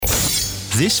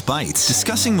This Bites,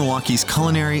 discussing Milwaukee's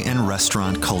culinary and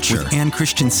restaurant culture. With Ann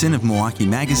Christensen of Milwaukee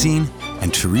Magazine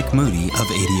and Tarik Moody of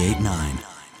 88.9.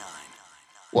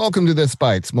 Welcome to This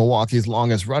Bites, Milwaukee's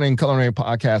longest running culinary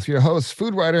podcast. Your host,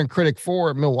 food writer and critic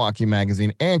for Milwaukee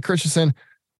Magazine, Ann Christensen,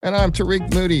 and I'm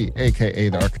Tarik Moody, aka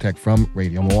the architect from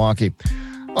Radio Milwaukee.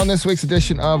 On this week's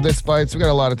edition of This Bites, we got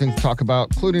a lot of things to talk about,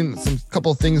 including some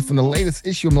couple of things from the latest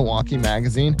issue of Milwaukee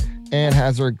Magazine. Ann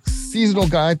has her seasonal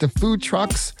guide to food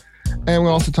trucks. And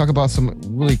we'll also talk about some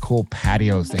really cool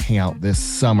patios to hang out this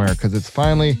summer because it's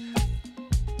finally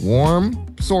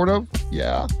warm, sort of.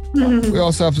 Yeah. We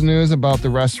also have some news about the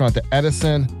restaurant, the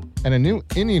Edison, and a new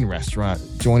Indian restaurant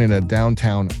joining a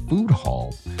downtown food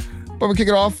hall. But we kick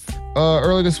it off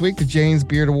early this week. The James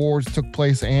Beard Awards took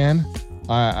place, Ann.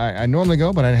 I normally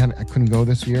go, but I couldn't go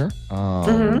this year.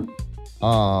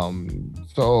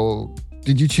 So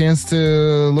did you chance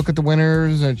to look at the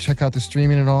winners or check out the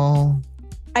streaming at all?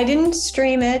 I didn't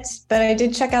stream it, but I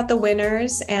did check out the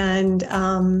winners and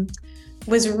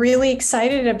was really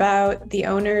excited about the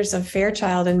owners of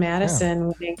Fairchild in Madison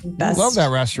winning best. You love that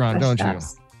restaurant, don't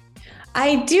chefs. you?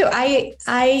 I do.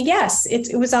 Yes,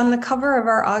 it was on the cover of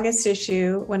our August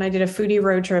issue when I did a foodie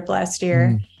road trip last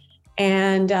year.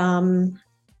 And I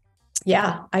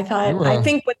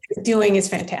think what they're doing is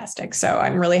fantastic. So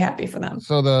I'm really happy for them.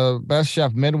 So the best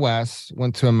chef Midwest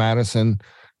went to a Madison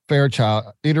Fairchild.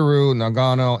 Itaru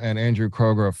Nagano and Andrew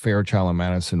Kroger of Fairchild and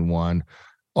Madison won.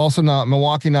 Also,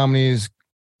 Milwaukee nominees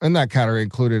in that category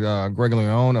included Greg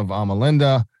Leone of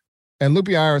Amalinda, and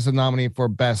Lupi Iris, a nominee for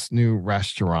Best New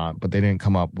Restaurant, but they didn't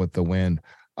come up with the win.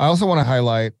 I also want to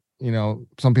highlight,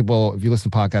 some people, if you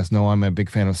listen to podcasts, know I'm a big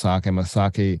fan of sake. I'm a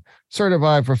sake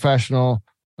certified professional.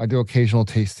 I do occasional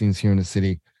tastings here in the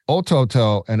city.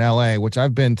 Ototo in LA, which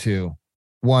I've been to,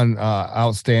 won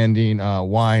outstanding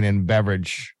wine and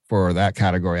beverage for that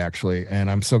category, actually.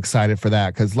 And I'm so excited for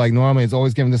that because normally it's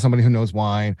always given to somebody who knows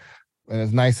wine. And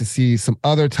it's nice to see some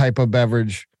other type of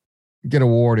beverage get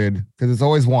awarded because it's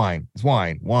always wine. It's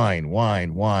wine. I'm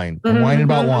whining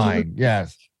about wine.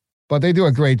 Yes. But they do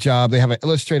a great job. They have an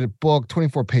illustrated book,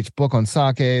 24-page book on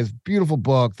sake. It's a beautiful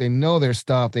book. They know their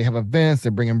stuff. They have events.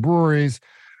 They bring in breweries.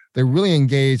 They're really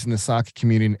engaged in the sake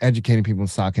community and educating people in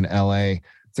sake in LA.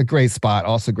 It's a great spot.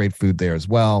 Also great food there as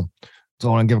well. So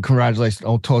I want to give congratulations to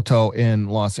Ototo in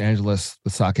Los Angeles,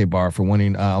 the sake bar, for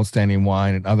winning outstanding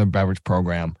wine and other beverage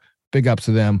program. Big ups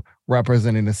to them,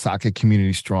 representing the sake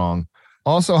community strong.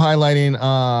 Also highlighting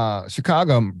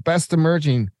Chicago, best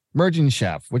emerging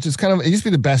chef, which is it used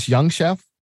to be the best young chef.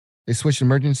 They switched to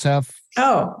emerging chef.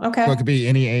 Oh, okay. So it could be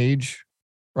any age,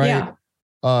 right?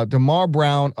 Yeah. DeMar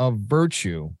Brown of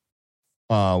Virtue,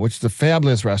 which is a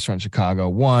fabulous restaurant in Chicago,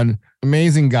 won.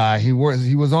 Amazing guy. He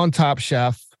was on Top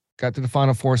Chef, got to the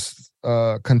Final Four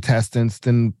contestants.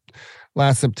 Then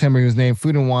last September, he was named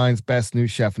Food and Wine's Best New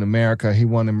Chef in America. He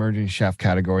won the Emerging Chef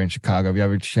category in Chicago. If you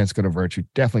have a chance to go to Virtue,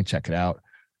 definitely check it out.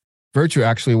 Virtue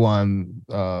actually won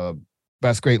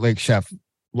Best Great Lakes Chef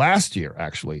last year,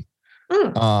 actually.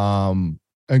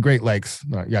 Great Lakes.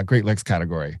 Great Lakes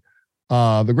category.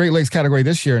 The Great Lakes category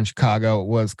this year in Chicago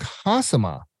was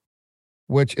Kasama,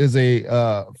 which is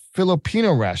a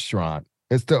Filipino restaurant.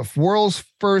 It's the world's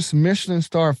first Michelin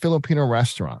star Filipino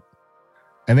restaurant.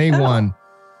 And they won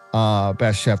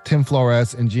Best Chef Tim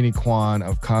Flores and Jeannie Kwan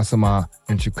of Kasama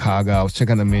in Chicago. I was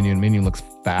checking the menu, and the menu looks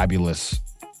fabulous.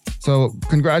 So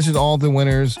congratulations to all the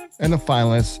winners and the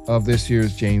finalists of this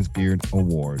year's James Beard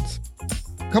Awards.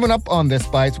 Coming up on This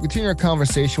Bites, we continue our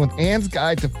conversation with Ann's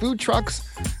guide to food trucks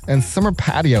and summer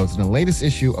patios in the latest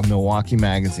issue of Milwaukee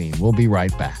Magazine. We'll be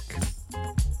right back.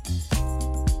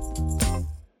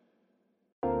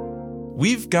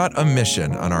 We've got a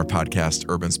mission on our podcast,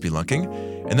 Urban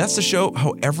Spelunking, and that's to show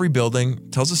how every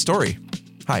building tells a story.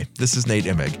 Hi, this is Nate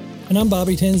Immig. And I'm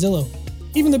Bobby Tanzillo.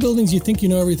 Even the buildings you think you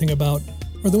know everything about,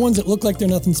 or the ones that look like they're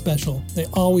nothing special, they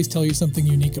always tell you something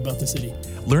unique about the city.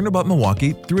 Learn about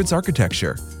Milwaukee through its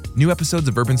architecture. New episodes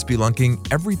of Urban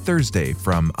Spelunking every Thursday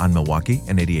from On Milwaukee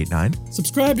and 88.9.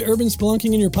 Subscribe to Urban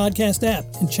Spelunking in your podcast app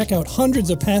and check out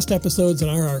hundreds of past episodes in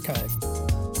our archive.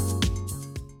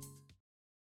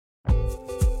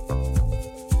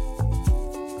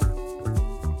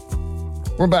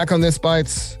 We're back on This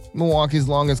Bites, Milwaukee's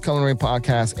longest culinary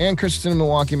podcast, and Christian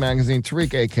Milwaukee Magazine,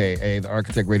 Tarik, a.k.a. the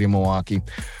architect, Radio Milwaukee.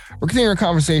 We're continuing our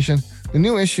conversation. The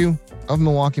new issue of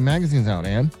Milwaukee Magazine is out,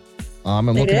 Ann. I'm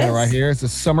looking at it right here. It's a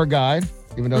summer guide,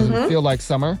 even though it doesn't feel like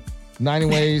summer. 90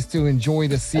 ways to enjoy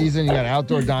the season. You got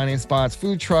outdoor dining spots,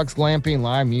 food trucks, glamping,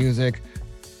 live music.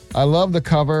 I love the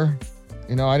cover.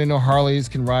 I didn't know Harleys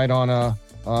can ride on a,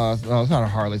 no, it's not a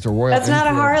Harley. It's a Royal That's Enfield.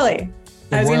 Not a Harley.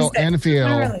 The Royal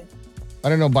Enfield. I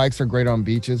don't know bikes are great on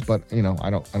beaches, but I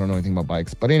don't know anything about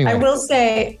bikes. But anyway.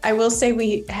 I will say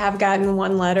we have gotten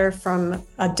one letter from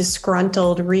a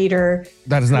disgruntled reader.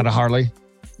 That is not a Harley?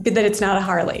 That it's not a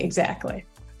Harley, exactly.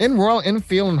 In Royal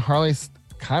Enfield and Harley's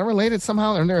kind of related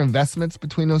somehow? Are there investments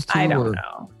between those two? I don't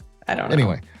know.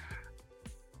 Anyway.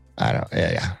 I don't.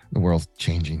 Yeah. The world's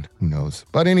changing. Who knows?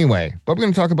 But anyway, we're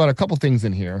going to talk about a couple things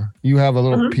in here. You have a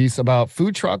little piece about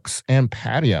food trucks and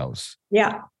patios.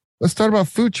 Yeah. Let's start about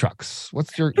food trucks.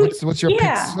 What's your picks? Some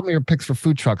of your picks for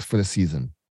food trucks for the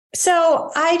season?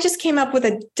 So I just came up with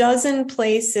a dozen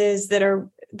places that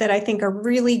I think are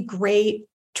really great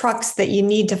trucks that you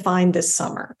need to find this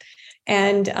summer.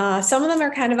 And some of them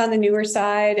are kind of on the newer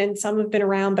side, and some have been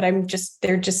around, but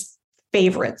they're just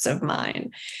favorites of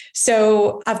mine.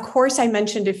 So of course I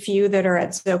mentioned a few that are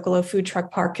at Zocalo Food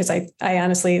Truck Park because I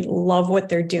honestly love what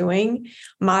they're doing.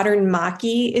 Modern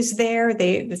Maki is there.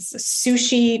 It's a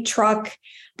sushi truck.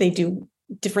 They do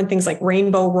different things like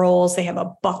rainbow rolls. They have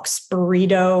a Bucks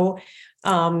burrito.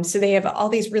 So they have all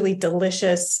these really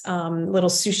delicious little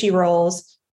sushi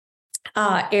rolls.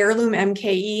 Heirloom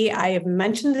MKE. I have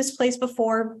mentioned this place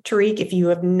before, Tarik. If you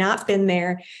have not been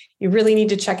there, you really need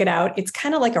to check it out. It's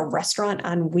kind of like a restaurant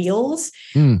on wheels.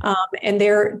 And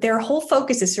their whole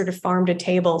focus is sort of farm to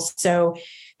table. So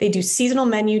they do seasonal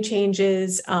menu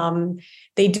changes.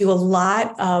 They do a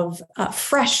lot of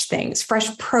fresh things,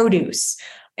 fresh produce.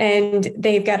 And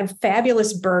they've got a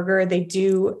fabulous burger. They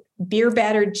do beer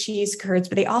battered cheese curds,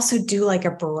 but they also do like a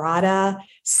burrata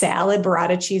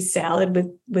cheese salad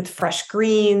with fresh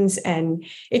greens. And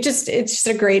it's just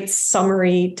a great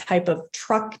summery type of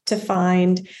truck to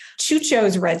find.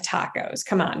 Chucho's Red Tacos.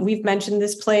 Come on. We've mentioned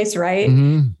this place, right?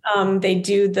 Mm-hmm. They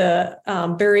do the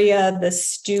birria, the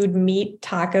stewed meat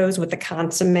tacos with the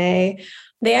consomme.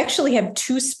 They actually have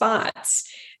two spots.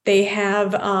 They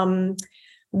have,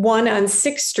 one on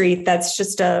 6th Street. That's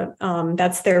just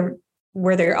that's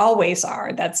where they always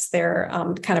are. That's their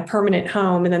kind of permanent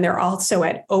home. And then they're also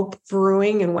at Oak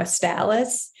Brewing in West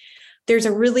Dallas. There's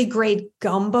a really great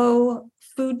gumbo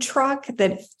food truck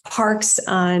that parks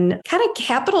on kind of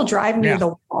Capitol Drive near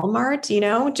the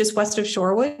Walmart, just west of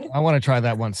Shorewood. I want to try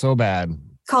that one so bad.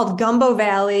 It's called Gumbo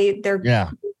Valley.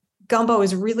 Gumbo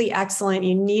is really excellent.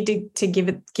 You need to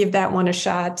give that one a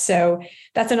shot. So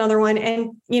that's another one.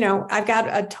 And, I've got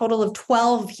a total of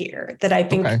 12 here that I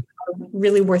think are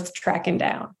really worth tracking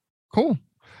down. Cool.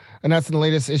 And that's in the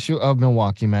latest issue of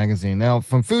Milwaukee Magazine. Now,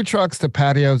 from food trucks to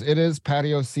patios, it is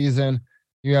patio season.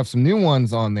 You have some new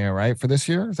ones on there, right, for this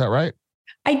year? Is that right?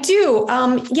 I do.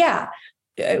 Yeah.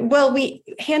 Well, we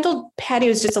handled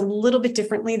patios just a little bit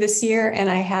differently this year. And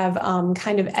I have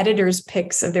kind of editors'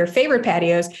 picks of their favorite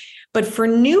patios. But for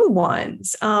new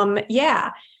ones,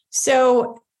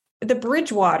 so the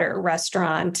Bridgewater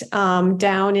restaurant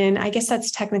down in, I guess that's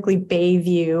technically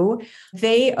Bayview,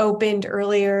 they opened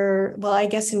earlier, well, I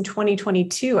guess in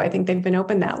 2022. I think they've been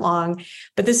open that long.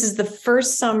 But this is the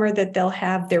first summer that they'll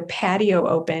have their patio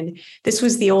open. This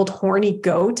was the old Horny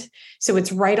Goat. So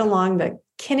it's right along the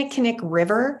Kinnickinnick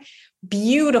River.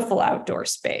 Beautiful outdoor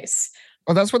space.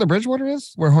 Oh, that's where the Bridgewater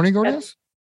is? Where Horny Goat is?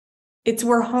 It's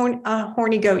where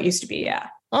Horny Goat used to be, yeah.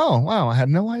 Oh, wow. I had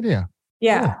no idea.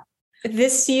 Yeah. Cool.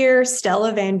 This year,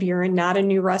 Stella Van Buren, not a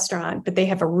new restaurant, but they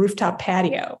have a rooftop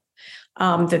patio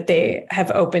that they have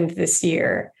opened this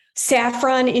year.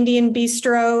 Saffron Indian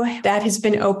Bistro, that has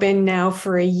been open now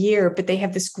for a year, but they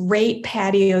have this great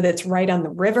patio that's right on the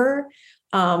river.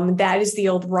 That is the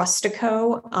old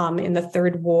Rustico in the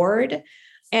 3rd Ward.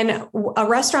 And a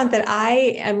restaurant that I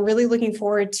am really looking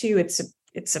forward to, it's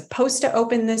supposed to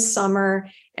open this summer,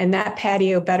 and that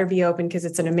patio better be open because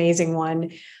it's an amazing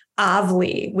one.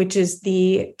 Avli, which is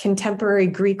the contemporary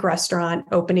Greek restaurant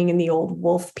opening in the old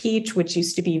Wolf Peach, which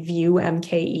used to be View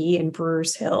MKE in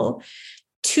Brewers Hill.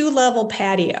 2-level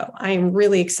patio. I am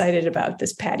really excited about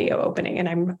this patio opening, and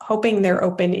I'm hoping they're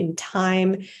open in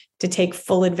time to take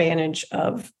full advantage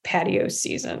of patio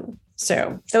season.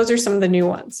 So those are some of the new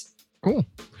ones. Cool.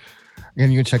 Again,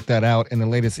 you can check that out in the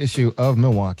latest issue of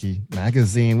Milwaukee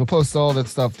Magazine. We'll post all that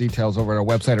stuff, details over at our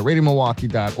website at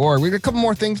radiomilwaukee.org. We got a couple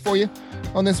more things for you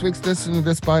on this week's This and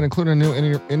This Bite, including a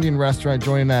new Indian restaurant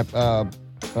joining that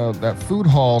food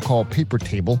hall called Paper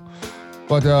Table.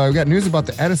 But we got news about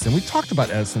the Edison. We talked about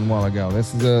Edison a while ago.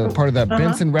 This is a part of that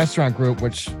Benson Restaurant Group,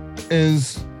 which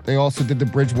is, they also did the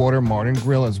Bridgewater Martin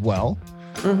Grill as well.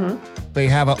 Mm-hmm. They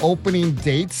have an opening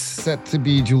date set to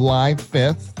be July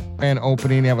 5th. And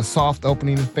opening. They have a soft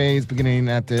opening phase beginning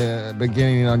on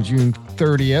June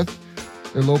 30th.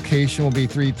 Their location will be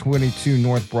 322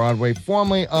 North Broadway,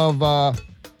 formerly of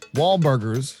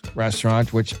Wahlburgers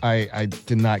restaurant, which I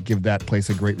did not give that place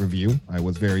a great review. I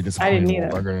was very disappointed. I didn't either.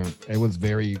 Wahlburger. It was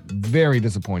very, very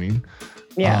disappointing.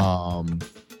 Yeah.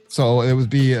 So it would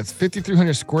be a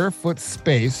 5,300 square foot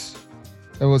space.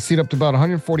 It will seat up to about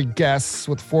 140 guests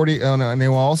with 40, and they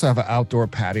will also have an outdoor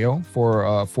patio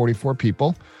for 44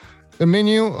 people. The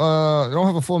menu, they don't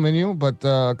have a full menu, but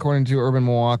according to Urban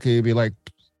Milwaukee, it'd be like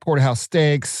porterhouse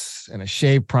steaks and a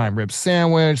shaved prime rib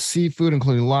sandwich, seafood,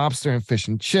 including lobster and fish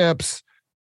and chips.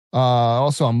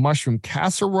 Also a mushroom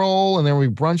casserole, and there will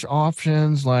be brunch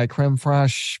options like creme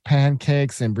fraiche,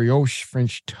 pancakes, and brioche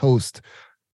French toast.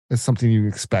 It's something you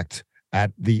expect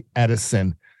at the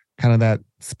Edison, kind of that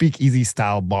speakeasy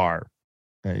style bar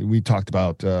we talked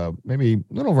about maybe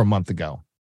a little over a month ago.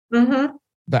 Mm-hmm.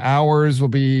 The hours will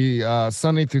be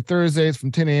Sunday through Thursdays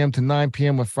from 10 a.m. to 9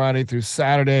 p.m. with Friday through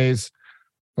Saturdays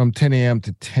from 10 a.m.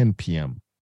 to 10 p.m.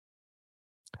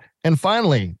 And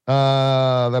finally,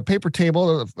 the paper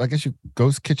table, I guess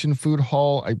Ghost Kitchen Food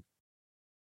Hall.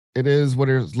 It is what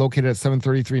is located at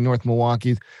 733 North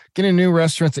Milwaukee. Getting a new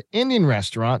restaurant, it's an Indian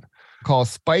restaurant called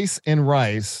Spice and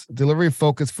Rice,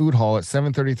 delivery-focused food hall at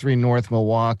 733 North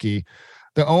Milwaukee.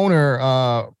 The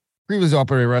owner previously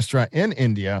operated a restaurant in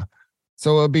India,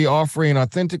 so it'll be offering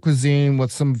authentic cuisine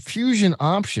with some fusion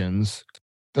options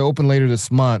to open later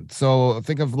this month. So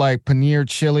think of like paneer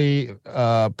chili,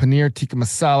 paneer tikka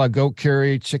masala, goat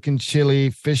curry, chicken chili,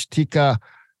 fish tikka.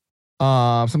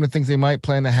 Some of the things they might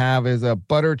plan to have is a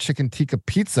butter chicken tikka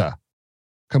pizza,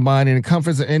 combining the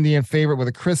comforts of Indian favorite with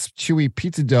a crisp, chewy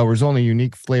pizza dough, resulting in a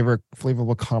unique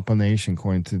flavorful combination,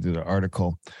 according to the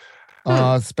article.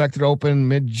 Expected to open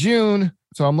mid-June.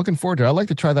 So I'm looking forward to it. I'd like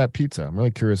to try that pizza. I'm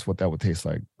really curious what that would taste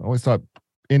like. I always thought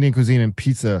Indian cuisine and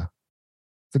pizza,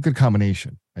 it's a good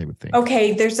combination, I would think.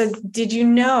 Okay, did you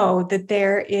know that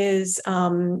there is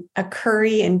a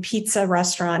curry and pizza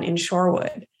restaurant in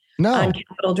Shorewood? No. On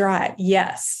Capitol Drive?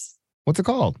 Yes. What's it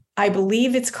called? I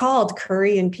believe it's called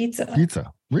Curry and Pizza.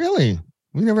 Pizza. Really?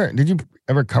 Did you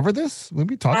ever cover this? We'll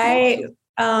be talking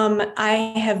I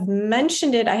have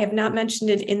mentioned it. I have not mentioned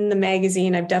it in the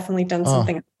magazine. I've definitely done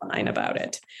something online about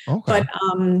it. Okay. But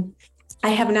I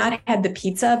have not had the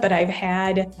pizza, but I've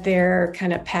had their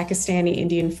kind of Pakistani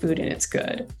Indian food, and it's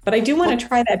good. But I do want to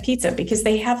try that pizza because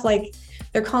they have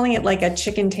they're calling it like a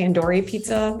chicken tandoori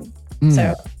pizza.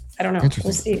 So I don't know.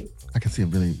 We'll see. I can see it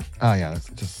really. Oh yeah, it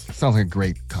just sounds like a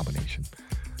great combination.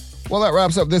 Well, that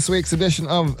wraps up this week's edition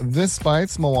of This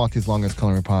Bites, Milwaukee's longest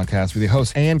culinary podcast, with your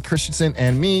hosts Ann Christensen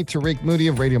and me, Tarik Moody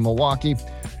of Radio Milwaukee.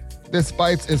 This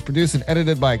Bites is produced and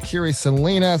edited by Kiri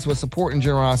Salinas with support and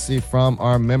generosity from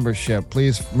our membership.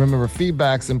 Please remember,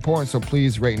 feedback's important, so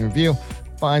please rate and review.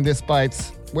 Find This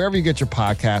Bites wherever you get your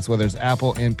podcasts, whether it's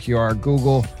Apple, NPR,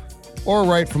 Google, or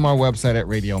right from our website at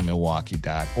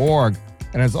radiomilwaukee.org.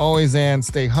 And as always, Ann,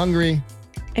 stay hungry.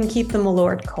 And keep the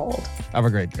Malort cold. Have a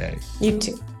great day. You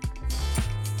too.